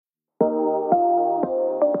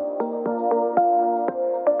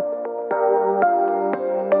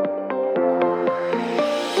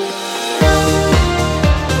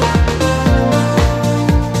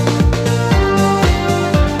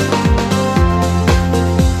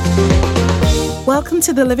Welcome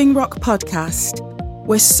to the Living Rock podcast.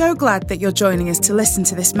 We're so glad that you're joining us to listen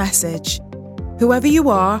to this message. Whoever you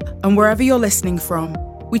are and wherever you're listening from,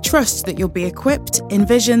 we trust that you'll be equipped,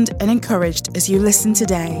 envisioned, and encouraged as you listen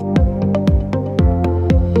today.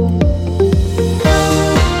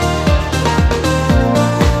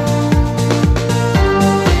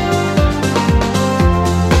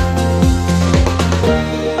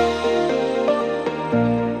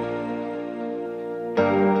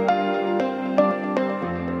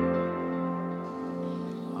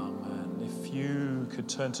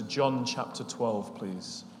 Turn to John chapter 12,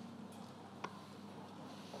 please.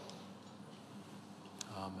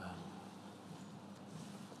 Amen.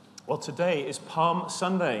 Well, today is Palm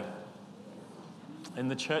Sunday in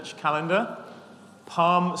the church calendar.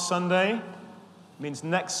 Palm Sunday means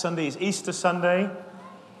next Sunday is Easter Sunday.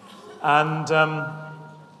 And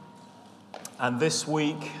this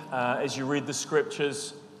week, as you read the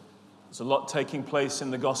scriptures, there's a lot taking place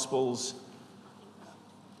in the Gospels.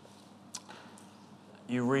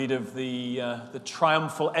 You read of the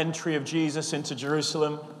triumphal entry of Jesus into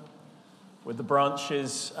Jerusalem with the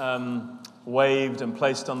branches waved and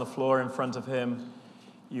placed on the floor in front of him.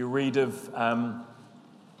 You read of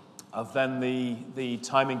then the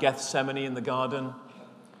time in Gethsemane in the garden.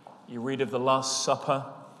 You read of the Last Supper.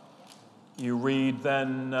 You read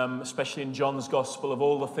then, especially in John's Gospel, of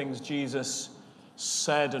all the things Jesus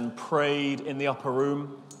said and prayed in the upper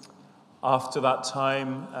room. After that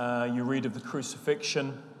time, you read of the crucifixion.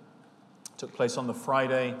 It took place on the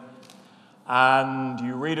Friday. And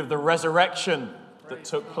you read of the resurrection that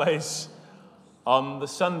took place on the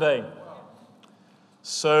Sunday.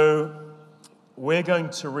 So we're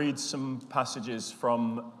going to read some passages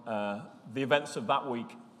from the events of that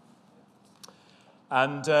week.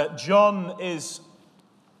 And John is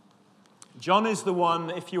the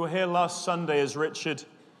one, if you were here last Sunday as Richard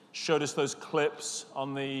showed us those clips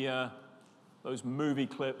on those movie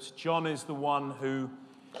clips, John is the one who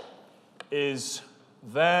is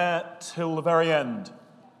there till the very end,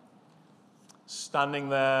 standing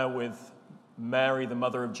there with Mary, the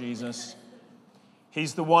mother of Jesus.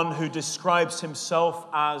 He's the one who describes himself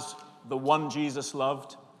as the one Jesus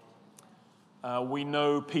loved. We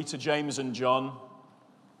know Peter, James, and John,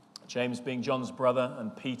 James being John's brother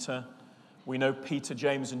and Peter. We know Peter,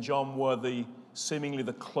 James, and John were seemingly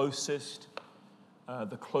the closest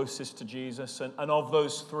to Jesus. And of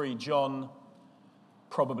those three, John,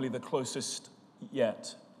 probably the closest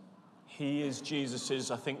yet. He is Jesus's,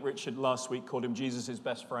 I think Richard last week called him Jesus's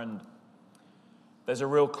best friend. There's a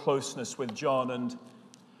real closeness with John.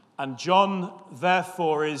 And John,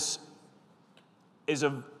 therefore, is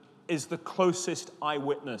the closest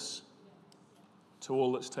eyewitness to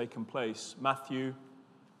all that's taken place. Matthew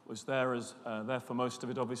was there for most of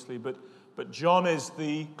it, obviously, but John is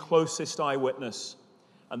the closest eyewitness.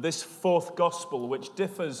 And this fourth gospel, which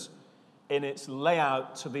differs in its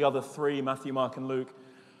layout to the other three, Matthew, Mark, and Luke,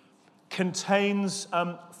 contains,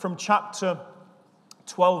 from chapter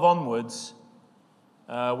 12 onwards,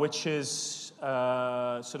 which is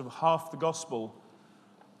sort of half the gospel.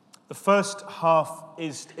 The first half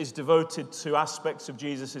is devoted to aspects of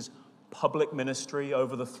Jesus' public ministry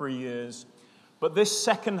over the 3 years. But this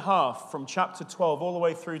second half, from chapter 12 all the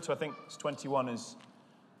way through to, I think it's 21 is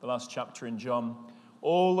the last chapter in John,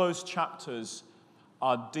 all those chapters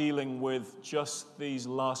are dealing with just these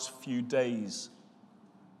last few days.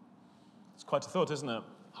 It's quite a thought, isn't it?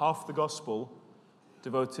 Half the gospel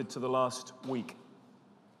devoted to the last week.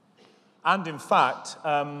 And in fact,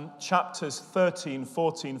 chapters 13,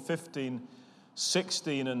 14, 15,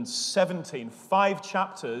 16, and 17, 5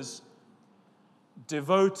 chapters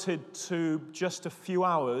devoted to just a few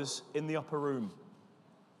hours in the upper room.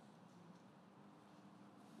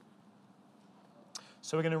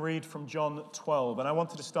 So we're going to read from John 12. And I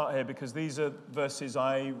wanted to start here because these are verses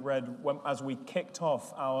I read as we kicked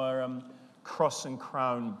off our Cross and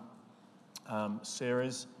Crown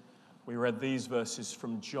series. We read these verses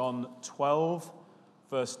from John 12,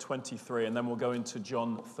 verse 23, and then we'll go into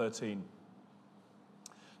John 13.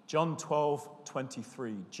 John 12,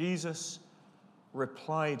 23. Jesus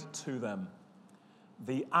replied to them,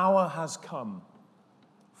 "The hour has come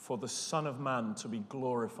for the Son of Man to be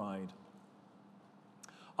glorified.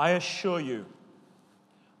 I assure you,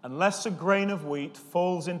 unless a grain of wheat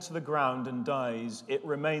falls into the ground and dies, it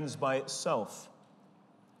remains by itself.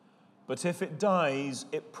 But if it dies,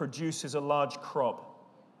 it produces a large crop.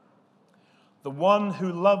 The one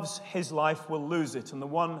who loves his life will lose it, and the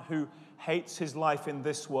one who hates his life in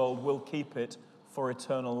this world will keep it for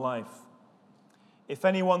eternal life. If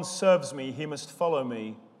anyone serves me, he must follow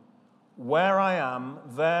me. Where I am,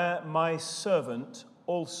 there my servant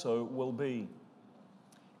also will be.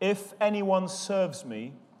 If anyone serves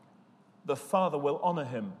me, the Father will honor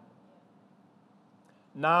him.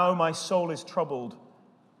 Now my soul is troubled.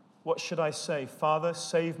 What should I say? Father,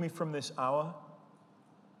 save me from this hour.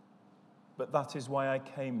 But that is why I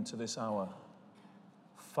came to this hour.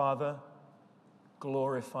 Father,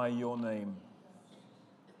 glorify your name.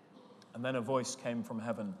 And then a voice came from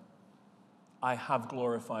heaven. I have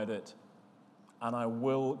glorified it, and I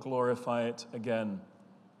will glorify it again.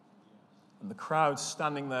 And the crowd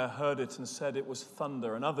standing there heard it and said it was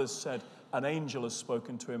thunder. And others said, an angel has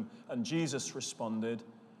spoken to him. And Jesus responded,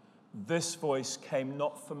 this voice came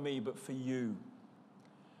not for me, but for you.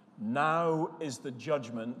 Now is the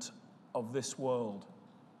judgment of this world.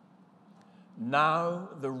 Now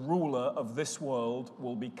the ruler of this world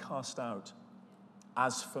will be cast out.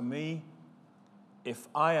 As for me, if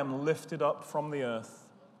I am lifted up from the earth,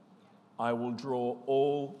 I will draw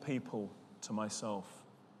all people to myself.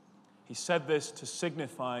 He said this to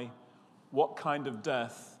signify what kind of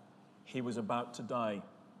death he was about to die.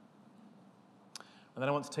 And then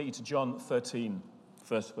I want to take you to John 13,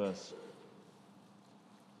 first verse.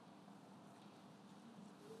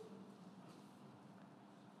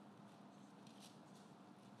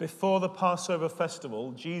 Before the Passover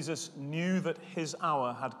festival, Jesus knew that his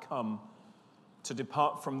hour had come to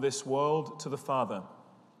depart from this world to the Father.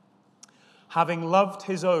 Having loved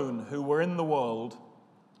his own who were in the world,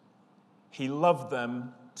 he loved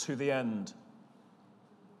them to the end.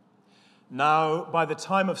 Now, by the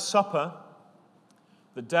time of supper,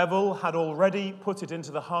 the devil had already put it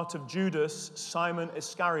into the heart of Judas, Simon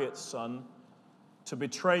Iscariot's son, to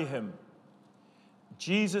betray him.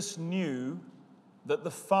 Jesus knew that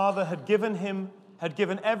the Father had given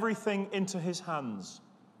everything into his hands,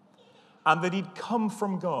 and that he'd come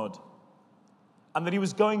from God, and that he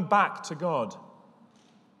was going back to God.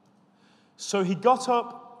 So he got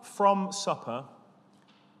up from supper,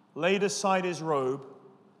 laid aside his robe,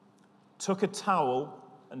 took a towel,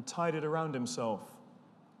 and tied it around himself.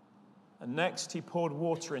 And next he poured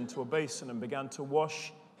water into a basin and began to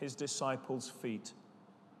wash his disciples' feet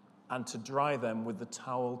and to dry them with the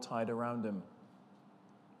towel tied around him.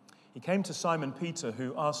 He came to Simon Peter,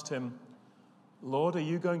 who asked him, Lord, are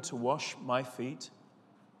you going to wash my feet?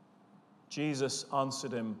 Jesus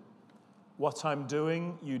answered him, what I'm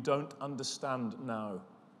doing you don't understand now,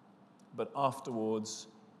 but afterwards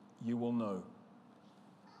you will know.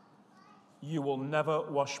 You will never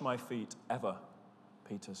wash my feet, ever,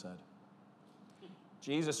 Peter said.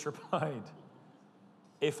 Jesus replied,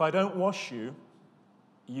 if I don't wash you,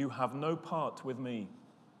 you have no part with me.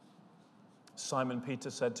 Simon Peter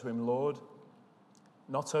said to him, Lord,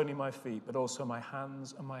 not only my feet, but also my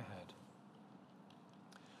hands and my head.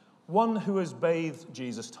 One who has bathed,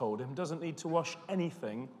 Jesus told him, doesn't need to wash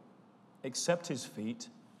anything except his feet,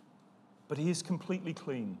 but he is completely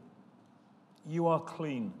clean. You are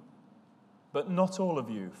clean, but not all of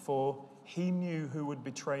you, for he knew who would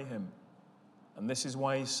betray him. And this is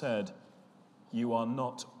why he said, you are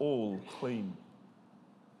not all clean.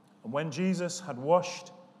 And when Jesus had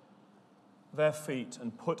washed their feet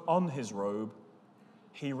and put on his robe,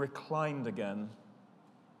 he reclined again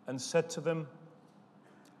and said to them,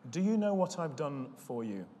 do you know what I've done for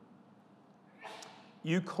you?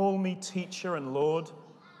 You call me teacher and Lord,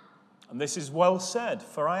 and this is well said,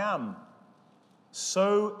 for I am.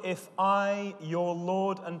 So if I, your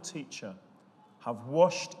Lord and teacher, have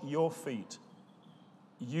washed your feet,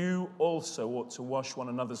 you also ought to wash one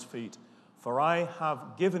another's feet, for I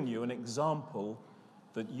have given you an example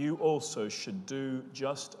that you also should do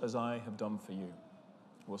just as I have done for you.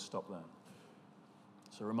 We'll stop there.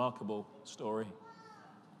 It's a remarkable story.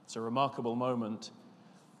 It's a remarkable moment.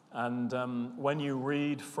 And when you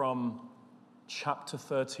read from chapter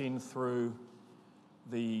 13 through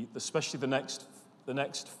especially the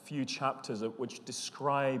next few chapters which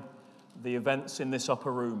describe the events in this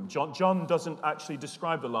upper room. John doesn't actually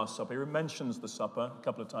describe the Last Supper. He mentions the supper a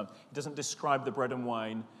couple of times. He doesn't describe the bread and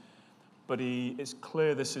wine. But it's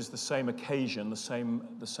clear this is the same occasion, the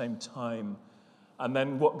same time. And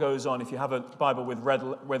then what goes on, if you have a Bible with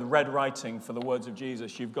red writing for the words of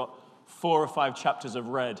Jesus, you've got 4 or 5 chapters of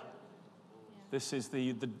red. This is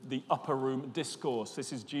the upper room discourse.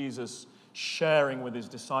 This is Jesus sharing with his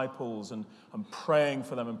disciples and praying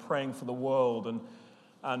for them and praying for the world.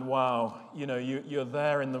 And wow, you're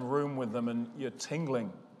there in the room with them and you're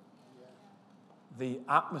tingling. The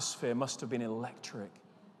atmosphere must have been electric.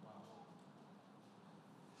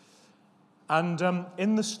 And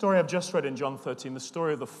in the story I've just read in John 13, the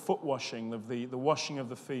story of the foot washing, of the washing of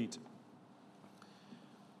the feet,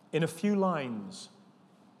 in a few lines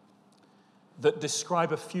that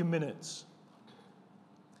describe a few minutes,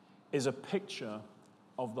 is a picture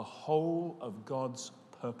of the whole of God's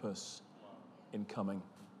purpose in coming.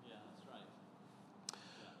 Yeah, that's right.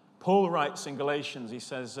 Paul writes in Galatians, he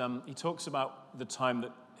says, he talks about the time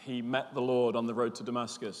that he met the Lord on the road to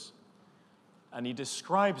Damascus. And he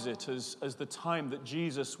describes it as the time that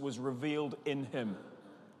Jesus was revealed in him.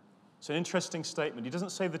 It's an interesting statement. He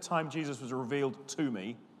doesn't say the time Jesus was revealed to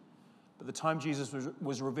me, but the time Jesus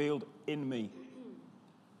was revealed in me.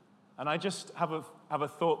 And I just have a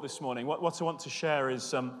thought this morning. What I want to share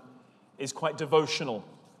is quite devotional.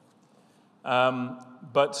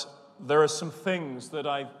 But there are some things that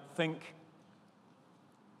I think,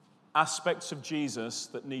 aspects of Jesus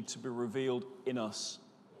that need to be revealed in us.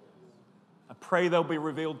 I pray they'll be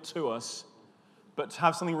revealed to us, but to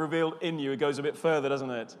have something revealed in you, it goes a bit further, doesn't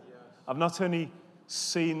it? Yes. I've not only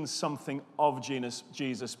seen something of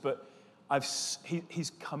Jesus, but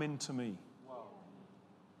he's come into me. Wow.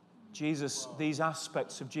 Jesus, wow. These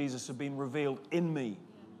aspects of Jesus have been revealed in me.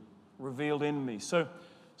 Revealed in me. So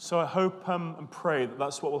I hope and pray that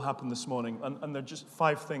that's what will happen this morning. And there are just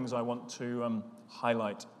 5 things I want to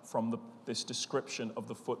highlight from this description of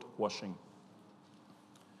the foot washing.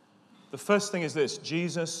 The first thing is this: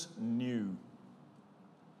 Jesus knew.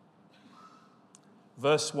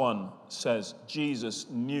 Verse 1 says, Jesus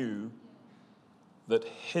knew that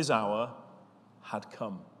his hour had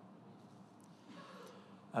come.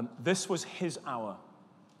 And this was his hour.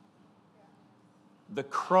 The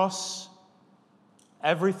cross,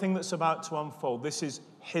 everything that's about to unfold, this is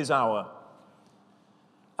his hour.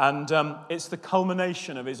 And it's the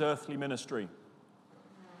culmination of his earthly ministry.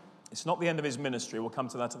 It's not the end of his ministry. We'll come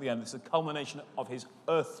to that at the end. It's the culmination of his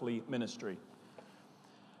earthly ministry.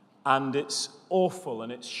 And it's awful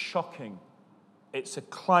and it's shocking. It's a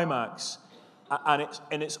climax.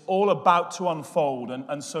 And it's all about to unfold.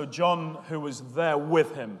 And so John, who was there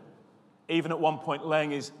with him, even at one point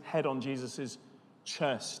laying his head on Jesus'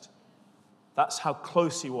 chest, that's how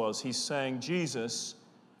close he was. He's saying Jesus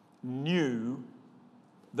knew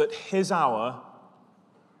that his hour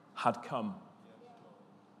had come.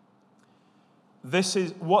 This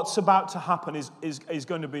is what's about to happen is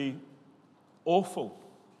going to be awful.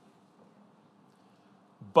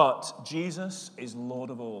 But Jesus is Lord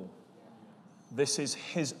of all. This is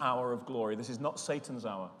his hour of glory. This is not Satan's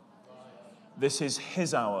hour. This is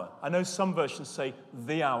his hour. I know some versions say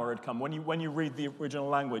the hour had come. When you read the original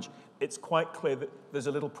language, it's quite clear that there's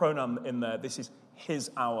a little pronoun in there. This is his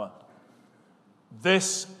hour.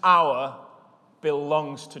 This hour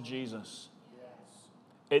belongs to Jesus.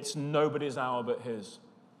 It's nobody's hour but his.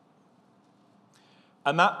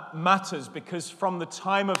 And that matters because from the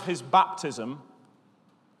time of his baptism,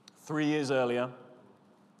 3 years earlier,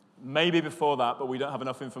 maybe before that, but we don't have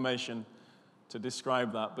enough information to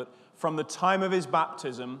describe that. But from the time of his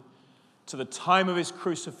baptism to the time of his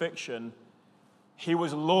crucifixion, he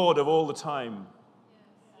was Lord of all the time.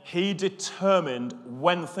 He determined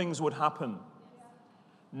when things would happen.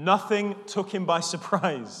 Nothing took him by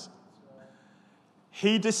surprise.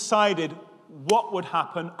 He decided what would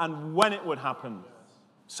happen and when it would happen.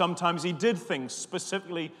 Sometimes he did things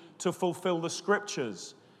specifically to fulfill the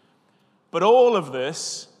scriptures. But all of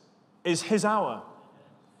this is his hour.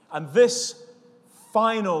 And this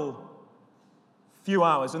final few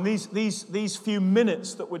hours, and these few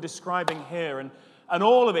minutes that we're describing here, and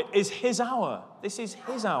all of it is his hour. This is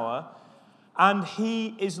his hour, and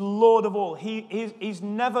he is Lord of all. He's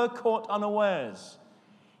never caught unawares.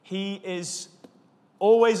 He is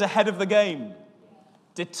always ahead of the game,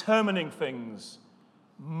 determining things,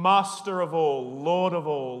 master of all, Lord of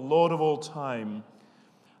all time.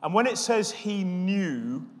 And when it says he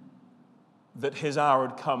knew that his hour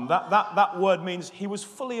had come, that word means he was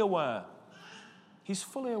fully aware. He's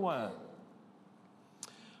fully aware.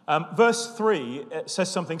 Verse 3, it says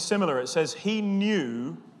something similar. It says, he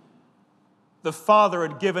knew the Father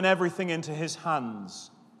had given everything into his hands.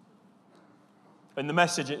 In the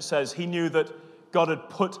Message, it says, he knew that God had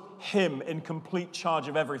put him in complete charge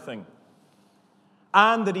of everything.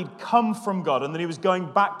 And that he'd come from God and that he was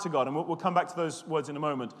going back to God. And we'll come back to those words in a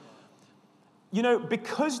moment. You know,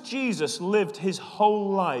 because Jesus lived his whole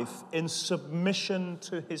life in submission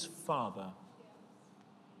to his Father,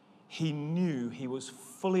 he knew, he was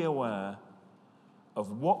fully aware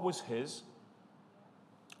of what was his,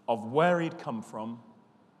 of where he'd come from,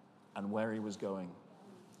 and where he was going.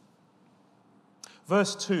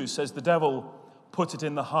 Verse 2 says the devil put it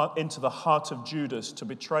into the heart of Judas to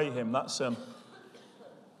betray him. That's an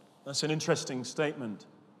interesting statement.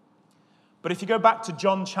 But if you go back to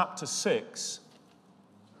John chapter 6,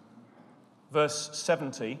 verse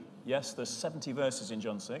 70, yes, there's 70 verses in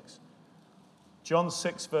John 6. John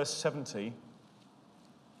 6, verse 70,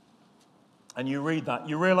 and you read that,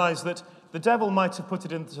 you realize that the devil might have put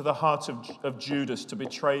it into the heart of Judas to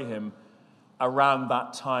betray him around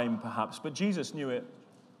that time, perhaps. But Jesus knew it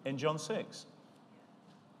in John 6.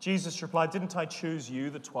 Jesus replied, "Didn't I choose you,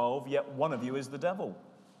 the 12, yet one of you is the devil?"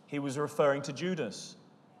 He was referring to Judas,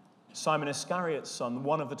 Simon Iscariot's son,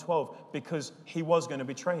 one of the 12, because he was going to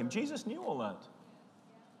betray him. Jesus knew all that.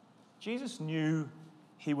 Jesus knew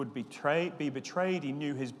he would be betrayed. He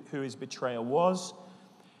knew who his betrayer was.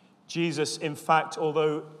 Jesus, in fact,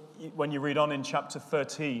 although when you read on in chapter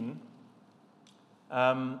 13,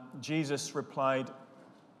 Jesus replied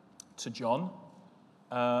to John,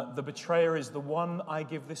 "The betrayer is the one I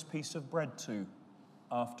give this piece of bread to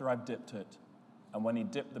after I've dipped it." And when he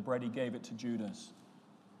dipped the bread, he gave it to Judas.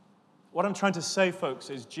 What I'm trying to say, folks,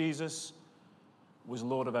 is Jesus was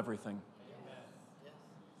Lord of everything.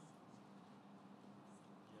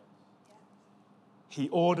 He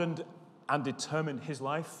ordered and determined his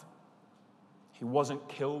life. He wasn't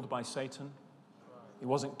killed by Satan. He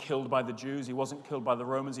wasn't killed by the Jews. He wasn't killed by the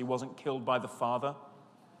Romans. He wasn't killed by the Father.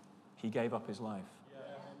 He gave up his life.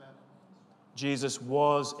 Jesus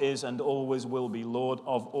was, is, and always will be Lord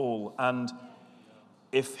of all. And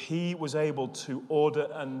if he was able to order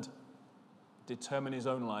and determine his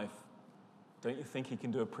own life, don't you think he can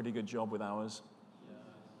do a pretty good job with ours?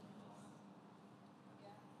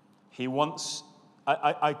 He wants...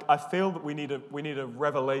 I feel that we need a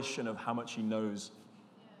revelation of how much he knows.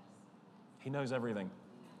 He knows everything.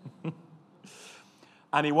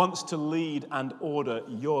 And he wants to lead and order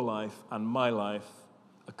your life and my life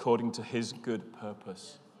according to his good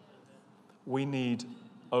purpose. We need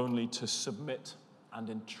only to submit and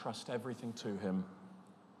entrust everything to him.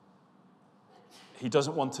 He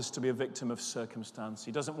doesn't want us to be a victim of circumstance.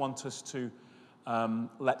 He doesn't want us to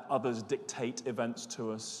let others dictate events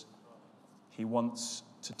to us. He wants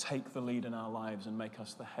to take the lead in our lives and make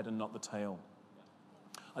us the head and not the tail.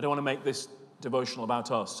 I don't want to make this devotional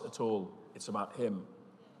about us at all. It's about him.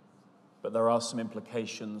 But there are some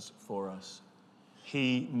implications for us.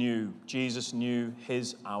 He knew, Jesus knew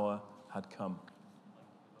his hour had come.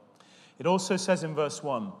 It also says in verse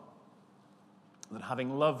 1 that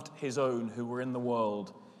having loved his own who were in the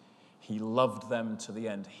world, he loved them to the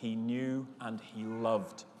end. He knew and he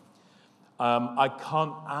loved. I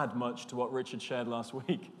can't add much to what Richard shared last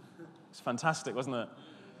week. It's fantastic, wasn't it?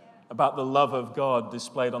 About the love of God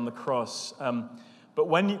displayed on the cross. But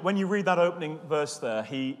when you read that opening verse there,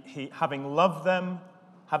 he having loved them,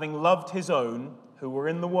 having loved his own who were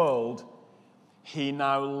in the world, he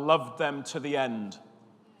now loved them to the end.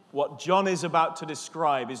 What John is about to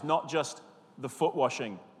describe is not just the foot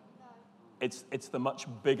washing. It's the much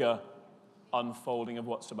bigger unfolding of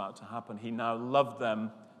what's about to happen. He now loved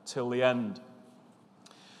them till the end.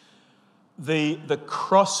 The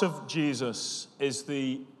cross of Jesus is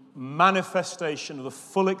the manifestation of the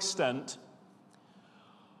full extent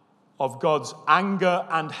of God's anger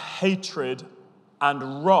and hatred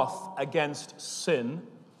and wrath against sin,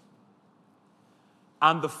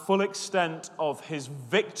 and the full extent of his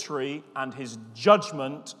victory and his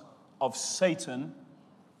judgment of Satan,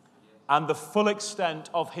 and the full extent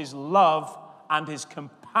of his love and his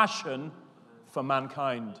compassion for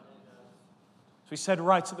mankind. So we said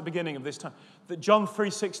right at the beginning of this time that John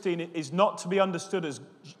 3:16 is not to be understood as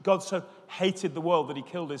God so hated the world that he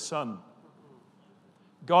killed his son.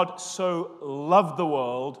 God so loved the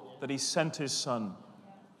world that he sent his son.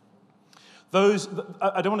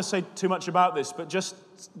 I don't want to say too much about this, but just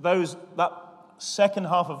that second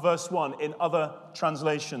half of verse 1 in other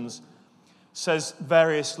translations says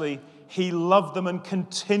variously, he loved them and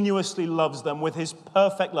continuously loves them with his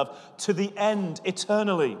perfect love to the end,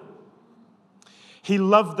 eternally. He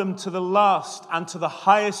loved them to the last and to the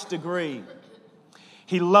highest degree.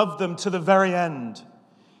 He loved them to the very end.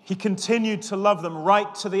 He continued to love them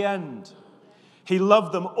right to the end. He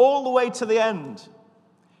loved them all the way to the end.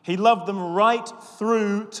 He loved them right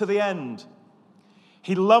through to the end.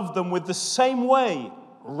 He loved them with the same way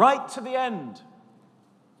right to the end.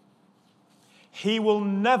 He will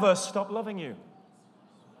never stop loving you.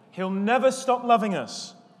 He'll never stop loving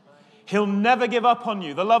us. He'll never give up on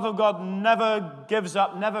you. The love of God never gives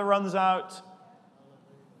up, never runs out.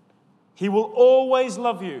 He will always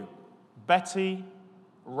love you. Betty,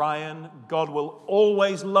 Ryan, God will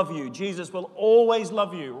always love you. Jesus will always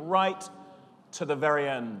love you right to the very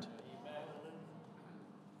end.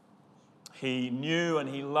 He knew and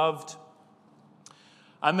he loved.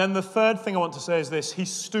 And then the third thing I want to say is this: he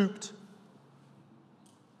stooped.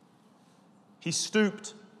 He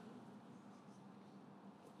stooped.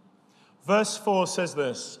 Verse 4 says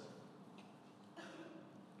this: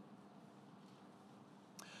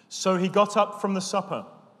 so he got up from the supper,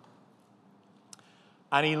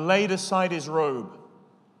 And he laid aside his robe,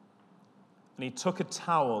 and he took a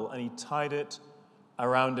towel and he tied it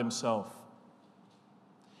around himself.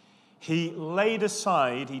 He laid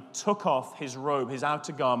aside, he took off his robe, his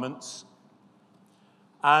outer garments,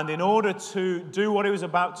 and in order to do what he was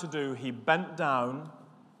about to do, he bent down,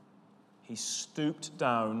 he stooped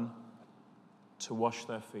down to wash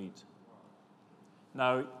their feet.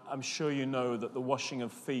 Now, I'm sure you know that the washing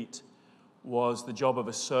of feet was the job of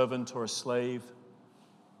a servant or a slave.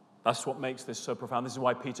 That's what makes this so profound. This is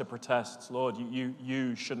why Peter protests, Lord,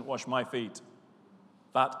 you shouldn't wash my feet.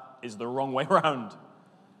 That is the wrong way around.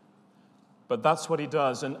 But that's what he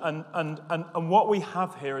does. And what we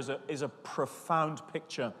have here is a profound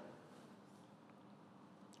picture.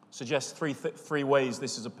 Suggests three ways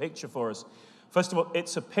this is a picture for us. First of all,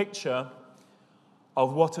 it's a picture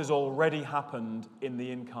of what has already happened in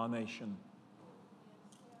the incarnation.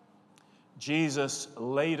 Jesus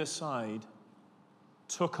laid aside,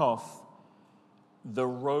 took off the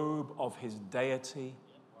robe of his deity,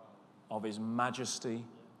 of his majesty,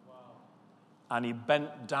 and he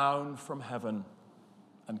bent down from heaven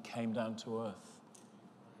and came down to earth.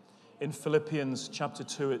 In Philippians chapter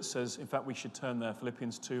 2, it says, in fact, we should turn there,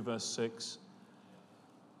 Philippians 2, verse 6.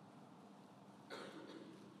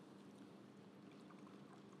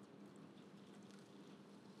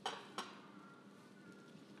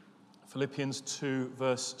 Philippians 2,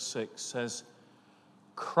 verse 6 says,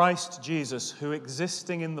 Christ Jesus, who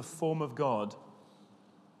existing in the form of God,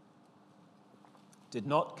 did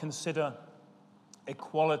not consider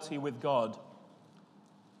equality with God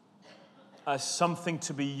as something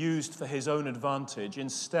to be used for his own advantage.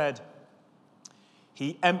 Instead,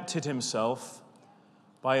 he emptied himself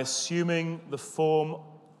by assuming the form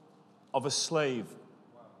of a slave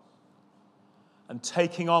and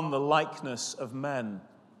taking on the likeness of men.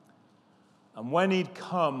 And when he'd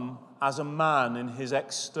come as a man in his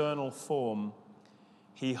external form,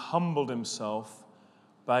 he humbled himself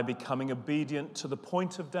by becoming obedient to the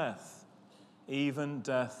point of death, even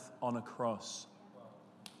death on a cross.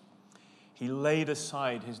 He laid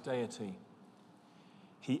aside his deity.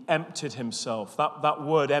 He emptied himself. That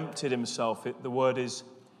word, emptied himself, the word is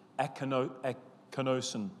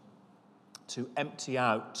ekenosen, to empty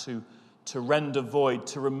out, to render void,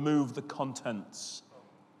 to remove the contents.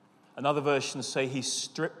 Another version say he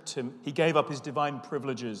stripped him, he gave up his divine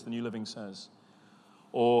privileges, the New Living says.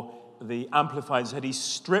 Or the Amplified said he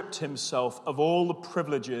stripped himself of all the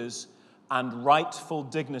privileges and rightful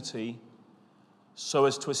dignity so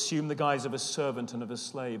as to assume the guise of a servant and of a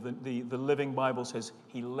slave. The Living Bible says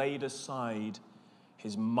he laid aside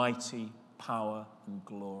his mighty power and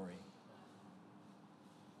glory.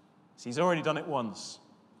 So he's already done it once.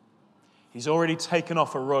 He's already taken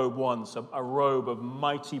off a robe once, a robe of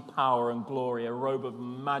mighty power and glory, a robe of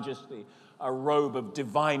majesty, a robe of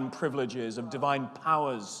divine privileges, of divine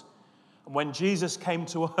powers. And when Jesus came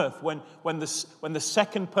to earth, when the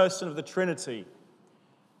second person of the Trinity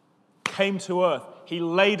came to earth, he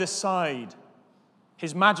laid aside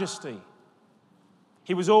his majesty.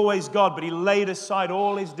 He was always God, but he laid aside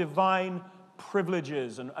all his divine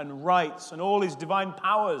privileges and rights and all his divine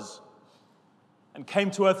powers and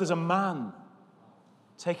came to earth as a man,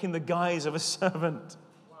 taking the guise of a servant.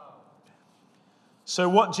 So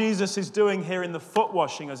what Jesus is doing here in the foot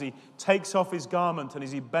washing as he takes off his garment and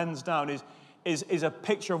as he bends down is a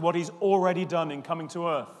picture of what he's already done in coming to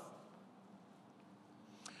earth.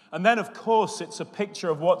 And then, of course, it's a picture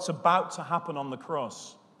of what's about to happen on the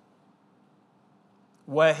cross,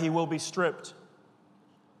 where he will be stripped,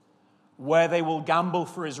 where they will gamble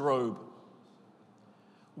for his robe,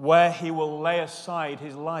 where he will lay aside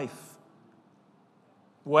his life,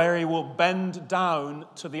 where he will bend down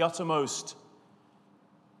to the uttermost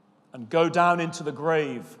and go down into the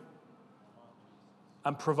grave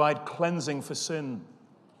and provide cleansing for sin.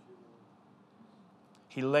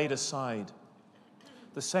 He laid aside.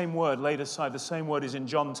 The same word, laid aside, the same word is in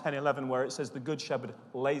John 10:11, where it says the good shepherd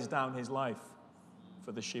lays down his life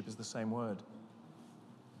for the sheep, is the same word.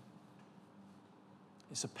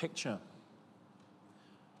 It's a picture.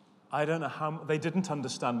 I don't know how, they didn't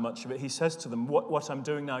understand much of it. He says to them, what I'm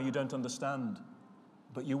doing now you don't understand,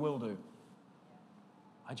 but you will do.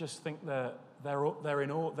 I just think they're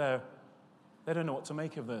in awe. They don't know what to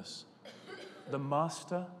make of this. The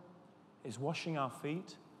master is washing our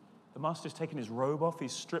feet. The master's taken his robe off.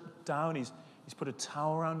 He's stripped down. He's put a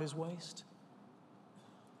towel around his waist.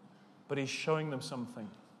 But he's showing them something.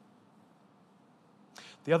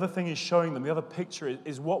 The other thing he's showing them, the other picture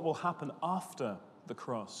is what will happen after the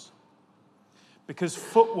cross. Because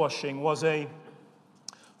foot washing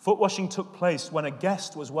took place when a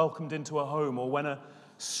guest was welcomed into a home or when a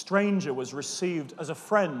stranger was received as a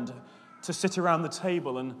friend to sit around the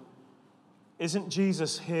table. And isn't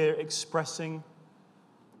Jesus here expressing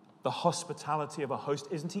the hospitality of a host?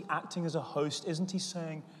 Isn't he acting as a host? Isn't he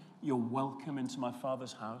saying, "You're welcome into my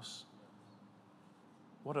Father's house"?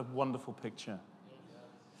 What a wonderful picture.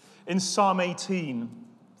 In Psalm 18,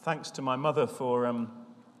 thanks to my mother for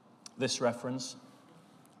this reference,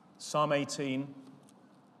 Psalm 18,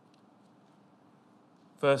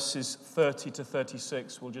 verses 30 to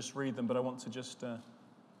 36, we'll just read them, but I want to just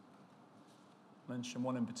mention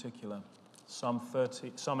one in particular. Psalm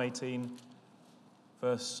 18,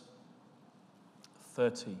 verse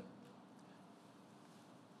 30.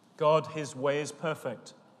 God, his way is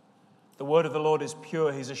perfect. The word of the Lord is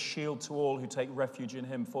pure. He's a shield to all who take refuge in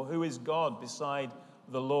him. For who is God beside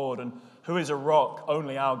the Lord? And who is a rock?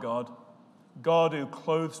 Only our God. God who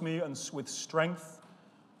clothes me with strength,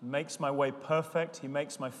 makes my way perfect. He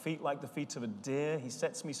makes my feet like the feet of a deer. He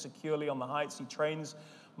sets me securely on the heights. He trains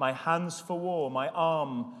my hands for war. My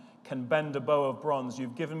arm can bend a bow of bronze.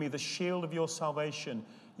 You've given me the shield of your salvation.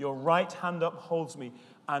 Your right hand upholds me,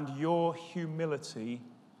 and your humility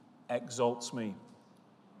exalts me.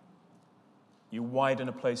 You widen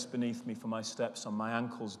a place beneath me for my steps, and my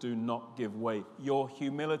ankles do not give way. Your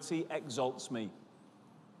humility exalts me.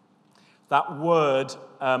 That word,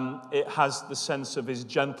 it has the sense of his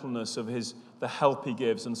gentleness, of the help he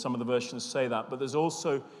gives, and some of the versions say that. But there's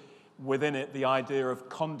also within it the idea of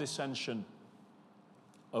condescension,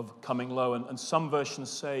 of coming low. And some versions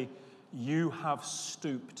say, you have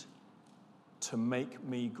stooped to make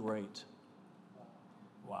me great.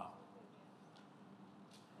 Wow.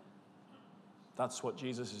 That's what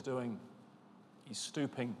Jesus is doing. He's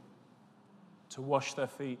stooping to wash their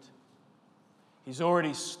feet. He's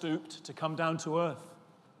already stooped to come down to earth.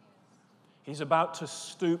 He's about to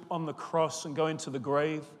stoop on the cross and go into the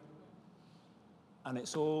grave. And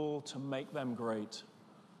it's all to make them great.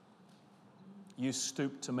 You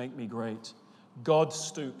stooped to make me great. God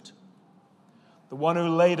stooped. The one who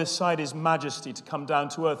laid aside his majesty to come down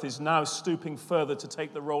to earth is now stooping further to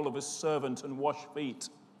take the role of a servant and wash feet.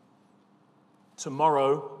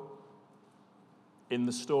 Tomorrow, in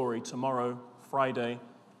the story, tomorrow, Friday,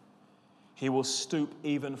 he will stoop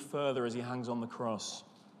even further as he hangs on the cross.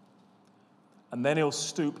 And then he'll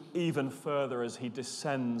stoop even further as he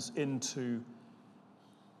descends into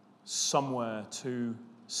somewhere to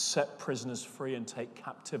set prisoners free and take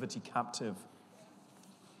captivity captive.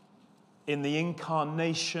 In the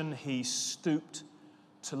incarnation, he stooped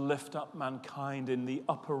to lift up mankind. In the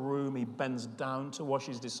upper room, he bends down to wash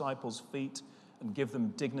his disciples' feet and give them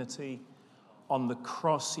dignity. On the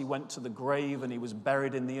cross, he went to the grave and he was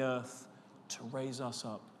buried in the earth to raise us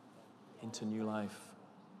up into new life.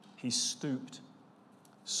 He stooped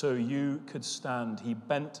so you could stand. He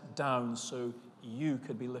bent down so you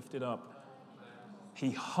could be lifted up.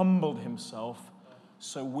 He humbled himself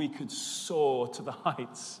so we could soar to the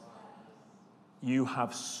heights. You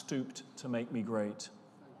have stooped to make me great.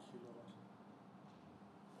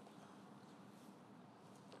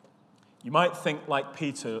 You might think like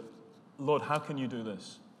Peter, Lord, how can you do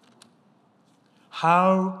this?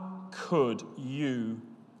 How could you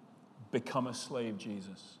become a slave,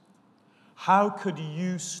 Jesus? How could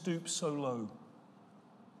you stoop so low?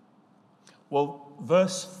 Well,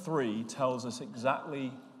 verse 3 tells us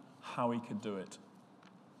exactly how he could do it.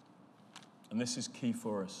 And this is key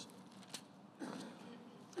for us.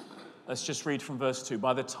 Let's just read from verse 2.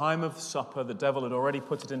 By the time of supper, the devil had already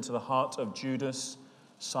put it into the heart of Judas,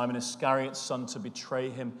 Simon Iscariot's son, to betray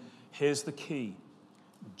him. Here's the key.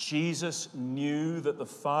 Jesus knew that the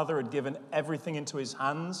Father had given everything into his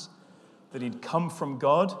hands, that he'd come from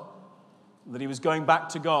God, that he was going back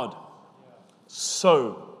to God.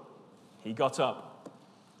 So he got up,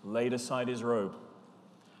 laid aside his robe.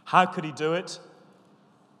 How could he do it?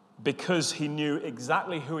 Because he knew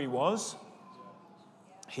exactly who he was.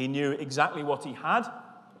 He knew exactly what he had.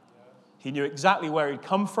 He knew exactly where he'd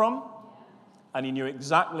come from. And he knew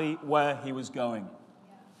exactly where he was going.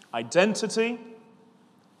 Identity,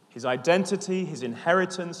 his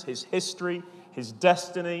inheritance, his history, his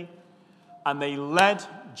destiny. And they led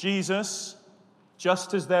Jesus,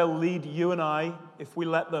 just as they'll lead you and I, if we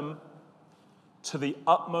let them, to the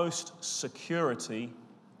utmost security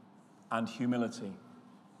and humility.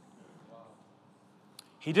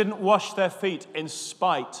 He didn't wash their feet in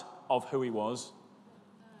spite of who he was.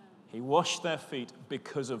 He washed their feet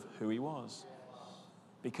because of who he was.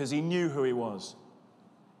 Because he knew who he was.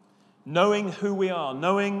 Knowing who we are,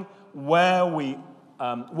 knowing where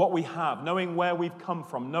what we have, knowing where we've come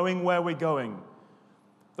from, knowing where we're going.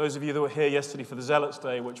 Those of you that were here yesterday for the Zealots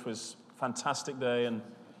Day, which was a fantastic day, and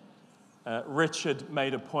Richard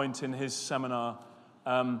made a point in his seminar.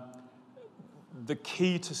 The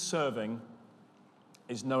key to serving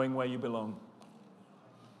is knowing where you belong.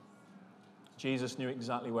 Jesus knew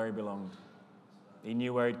exactly where he belonged. He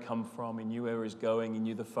knew where he'd come from. He knew where he was going. He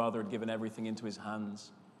knew the Father had given everything into his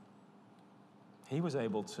hands. He was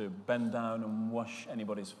able to bend down and wash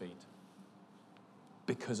anybody's feet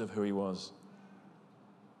because of who he was.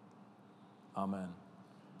 Amen.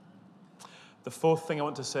 The fourth thing I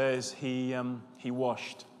want to say is he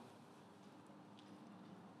washed.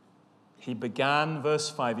 He began,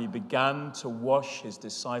 verse 5, he began to wash his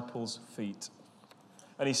disciples' feet.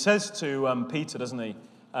 And he says to Peter, doesn't he,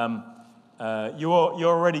 you're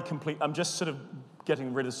already complete. I'm just sort of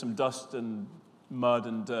getting rid of some dust and mud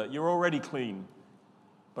and dirt. You're already clean,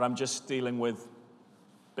 but I'm just dealing with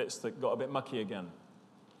bits that got a bit mucky again.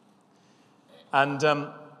 And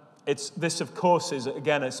this, of course, is,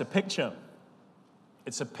 again, it's a picture.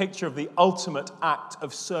 It's a picture of the ultimate act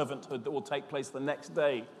of servanthood that will take place the next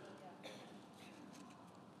day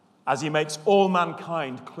as he makes all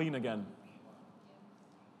mankind clean again.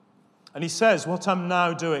 And he says, what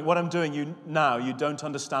I'm doing you now, you don't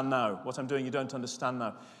understand now. What I'm doing, you don't understand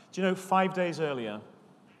now. Do you know, 5 days earlier,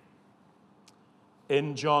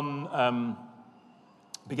 in John,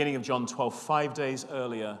 beginning of John 12, 5 days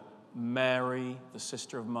earlier, Mary, the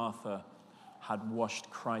sister of Martha, had washed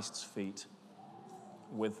Christ's feet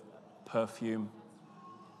with perfume,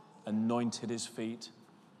 anointed his feet,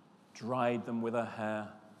 dried them with her hair.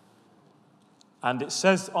 And it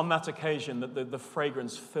says on that occasion that the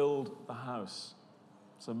fragrance filled the house.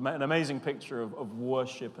 It's an amazing picture of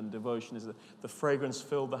worship and devotion. Is that the fragrance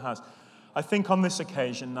filled the house. I think on this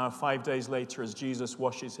occasion, now 5 days later, as Jesus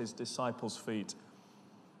washes his disciples' feet,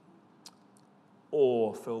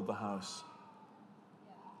 awe filled the house.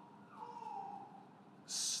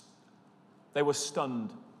 They were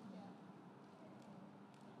stunned.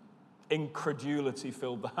 Incredulity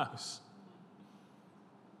filled the house.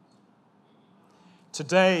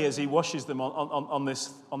 Today, as he washes them on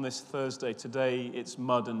this Thursday, today it's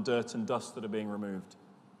mud and dirt and dust that are being removed.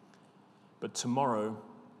 But tomorrow,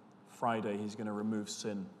 Friday, he's going to remove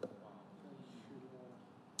sin.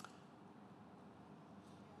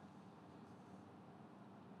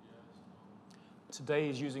 Today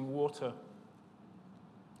he's using water.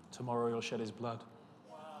 Tomorrow he'll shed his blood.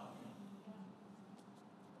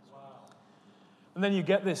 And then you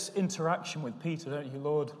get this interaction with Peter, don't you,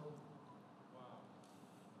 Lord?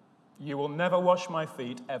 You will never wash my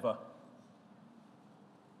feet, ever.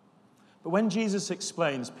 But when Jesus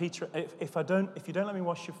explains, Peter, if you don't let me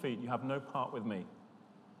wash your feet, you have no part with me.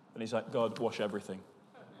 And he's like, God, wash everything.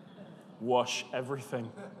 Wash everything.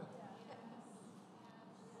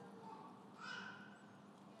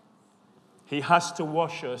 He has to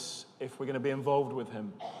wash us if we're going to be involved with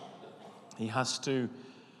him. He has to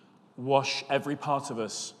wash every part of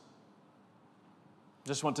us.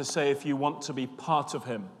 Just want to say, if you want to be part of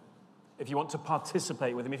him, if you want to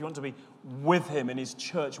participate with him, if you want to be with him in his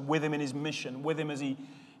church, with him in his mission, with him as he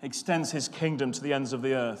extends his kingdom to the ends of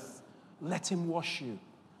the earth, let him wash you.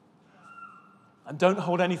 And don't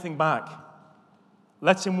hold anything back.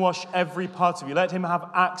 Let him wash every part of you. Let him have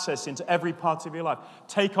access into every part of your life.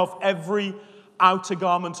 Take off every outer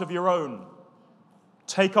garment of your own.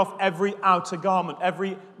 Take off every outer garment,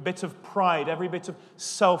 every bit of pride, every bit of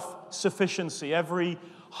self-sufficiency, every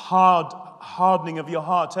hardening of your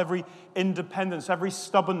heart, every independence, every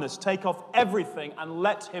stubbornness. Take off everything and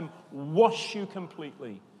let him wash you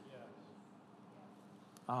completely.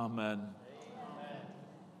 Amen.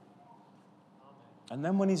 And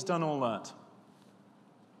then when he's done all that,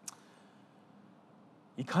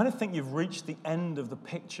 you kind of think you've reached the end of the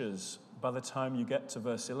pictures by the time you get to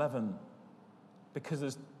verse 11,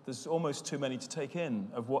 because there's almost too many to take in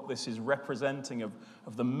of what this is representing, of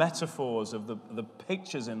the metaphors, of the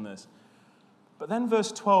pictures in this. But then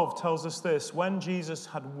verse 12 tells us this: when Jesus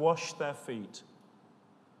had washed their feet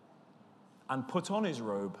and put on his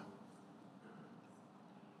robe,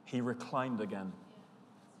 he reclined again.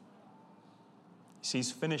 You see,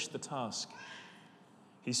 he's finished the task.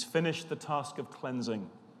 He's finished the task of cleansing.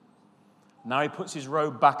 Now he puts his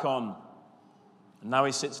robe back on. And now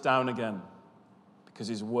he sits down again because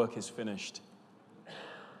his work is finished.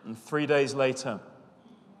 And 3 days later,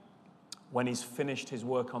 when he's finished his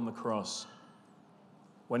work on the cross,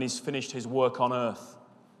 when he's finished his work on earth,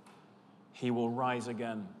 he will rise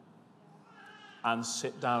again and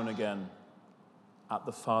sit down again at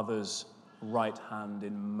the Father's right hand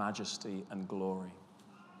in majesty and glory.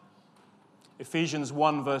 Ephesians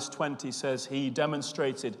 1 verse 20 says he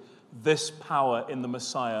demonstrated this power in the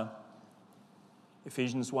Messiah,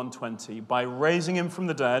 Ephesians 1:20, by raising him from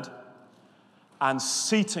the dead and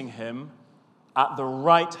seating him at the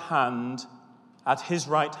right hand, at his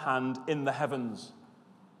right hand in the heavens.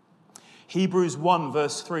 Hebrews 1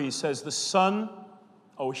 verse 3 says the Son,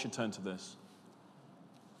 we should turn to this.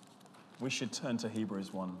 We should turn to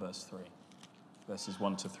Hebrews 1 verse 3, verses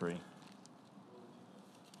 1 to 3.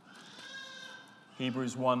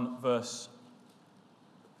 Hebrews 1 verse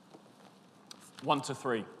 1 to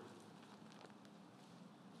 3.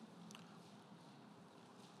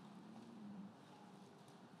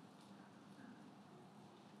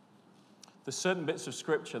 There's certain bits of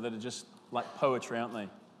scripture that are just like poetry, aren't they?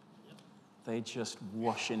 They just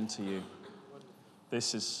wash into you.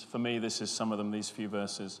 This is some of them, these few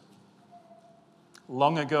verses.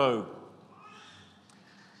 Long ago,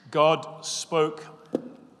 God spoke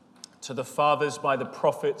to the fathers by the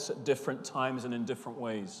prophets at different times and in different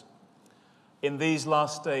ways. In these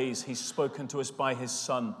last days, he's spoken to us by his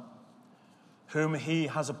Son, whom he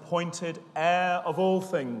has appointed heir of all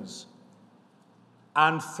things,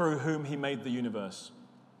 and through whom he made the universe.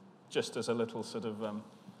 Just as a little sort of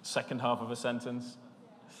second half of a sentence.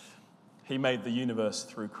 He made the universe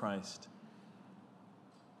through Christ.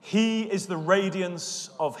 He is the radiance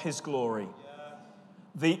of his glory,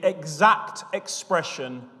 the exact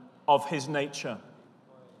expression of his nature.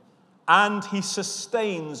 And he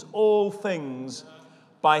sustains all things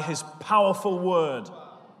by his powerful word.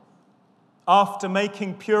 After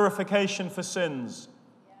making purification for sins,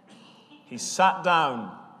 he sat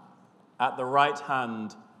down at the right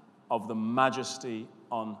hand of the Majesty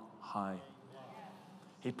on high.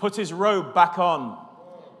 He put his robe back on.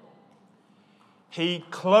 He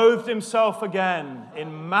clothed himself again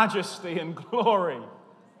in majesty and glory.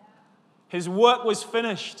 His work was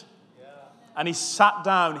finished, and he sat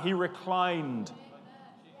down. He reclined.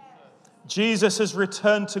 Jesus has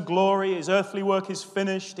returned to glory. His earthly work is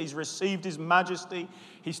finished. He's received his majesty.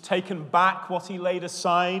 He's taken back what he laid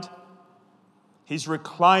aside. He's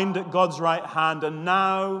reclined at God's right hand, and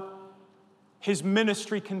now his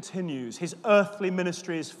ministry continues. His earthly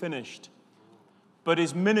ministry is finished, but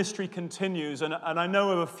his ministry continues, and I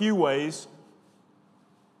know of a few ways.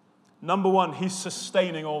 Number one, he's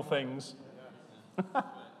sustaining all things.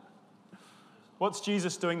 What's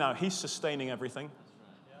Jesus doing now? He's sustaining everything.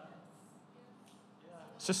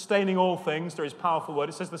 Sustaining all things through his powerful word.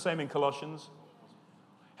 It says the same in Colossians.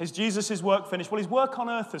 Is Jesus' work finished? Well, his work on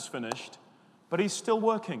earth is finished, but he's still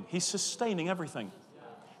working. He's sustaining everything.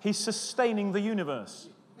 He's sustaining the universe.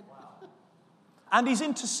 And he's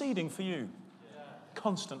interceding for you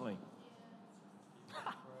constantly.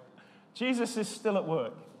 Jesus is still at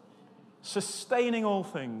work, sustaining all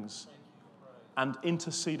things and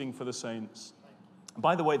interceding for the saints.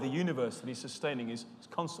 By the way, the universe that he's sustaining is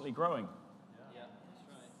constantly growing.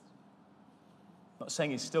 I'm not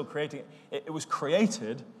saying he's still creating it. It was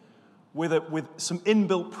created with some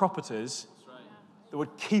inbuilt properties that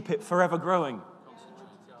would keep it forever growing.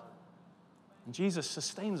 And Jesus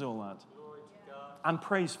sustains all that. And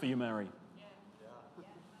prays for you, Mary.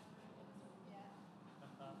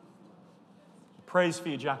 Prays for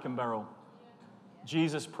you, Jack and Beryl.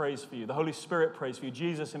 Jesus prays for you. The Holy Spirit prays for you.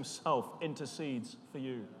 Jesus himself intercedes for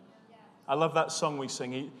you. I love that song we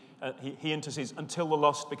sing. He intercedes until the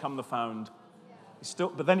lost become the found.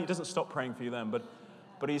 But then he doesn't stop praying for you then.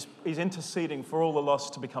 But he's interceding for all the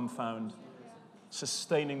lost to become found.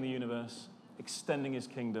 Sustaining the universe. Extending his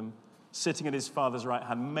kingdom. Sitting at his Father's right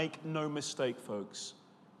hand. Make no mistake, folks.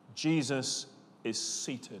 Jesus is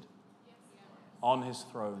seated on his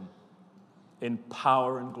throne in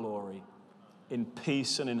power and glory, in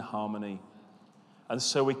peace and in harmony. And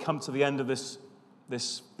so we come to the end of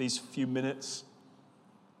these few minutes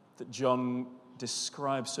that John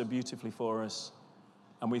describes so beautifully for us.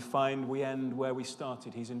 And we find we end where we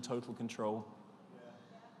started. He's in total control.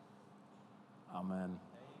 Amen.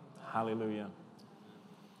 Hallelujah.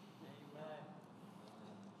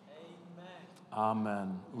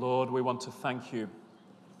 Amen. Lord, we want to thank you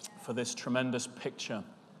for this tremendous picture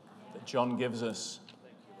that John gives us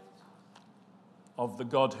of the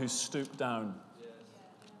God who stooped down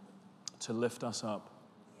to lift us up.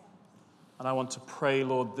 And I want to pray,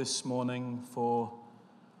 Lord, this morning for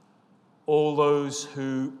all those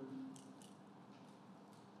who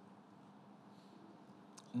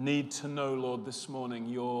need to know, Lord, this morning,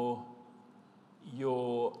 your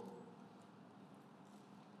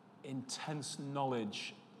intense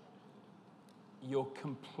knowledge, your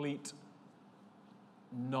complete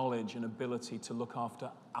knowledge and ability to look after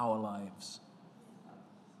our lives.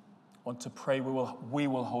 I want to pray we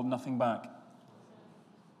will hold nothing back.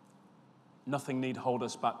 Nothing need hold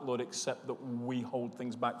us back, Lord, except that we hold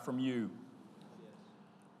things back from you.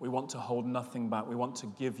 We want to hold nothing back. We want to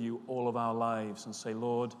give you all of our lives and say,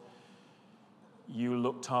 Lord, you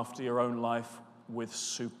looked after your own life with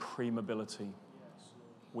supreme ability.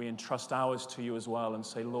 We entrust ours to you as well and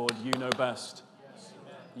say, Lord, you know best.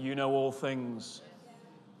 You know all things.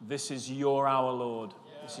 This is your hour, Lord.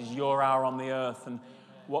 This is your hour on the earth. And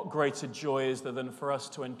what greater joy is there than for us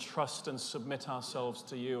to entrust and submit ourselves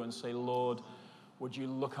to you and say, Lord, would you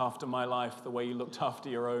look after my life the way you looked after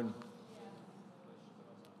your own?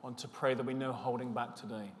 I want to pray there'll be no holding back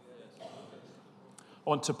today. I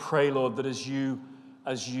want to pray, Lord, that as you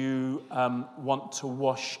want to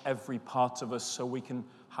wash every part of us so we can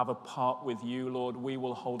have a part with you, Lord, we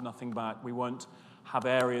will hold nothing back. We won't have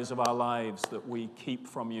areas of our lives that we keep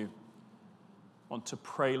from you. I want to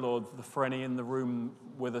pray, Lord, for any in the room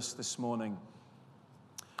with us this morning.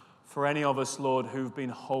 For any of us, Lord, who've been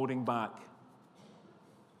holding back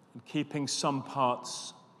and keeping some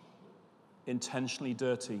parts intentionally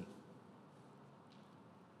dirty,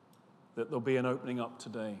 that there'll be an opening up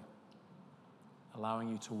today, allowing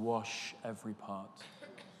you to wash every part.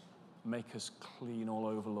 Make us clean all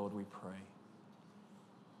over, Lord, we pray.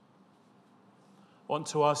 I want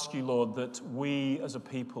to ask you, Lord, that we as a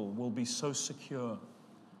people will be so secure,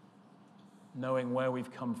 knowing where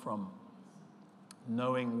we've come from,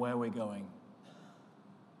 knowing where we're going,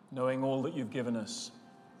 knowing all that you've given us,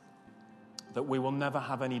 that we will never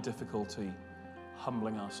have any difficulty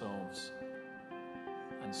humbling ourselves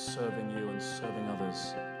and serving you and serving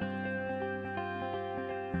others. Amen.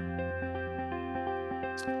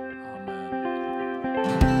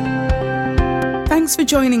 Thanks for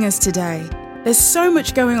joining us today. There's so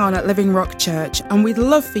much going on at Living Rock Church, and we'd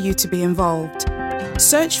love for you to be involved.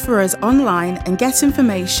 Search for us online and get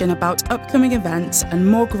information about upcoming events and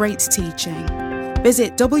more great teaching.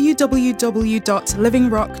 Visit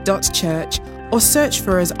www.livingrock.church or search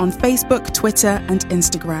for us on Facebook, Twitter, and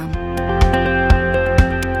Instagram.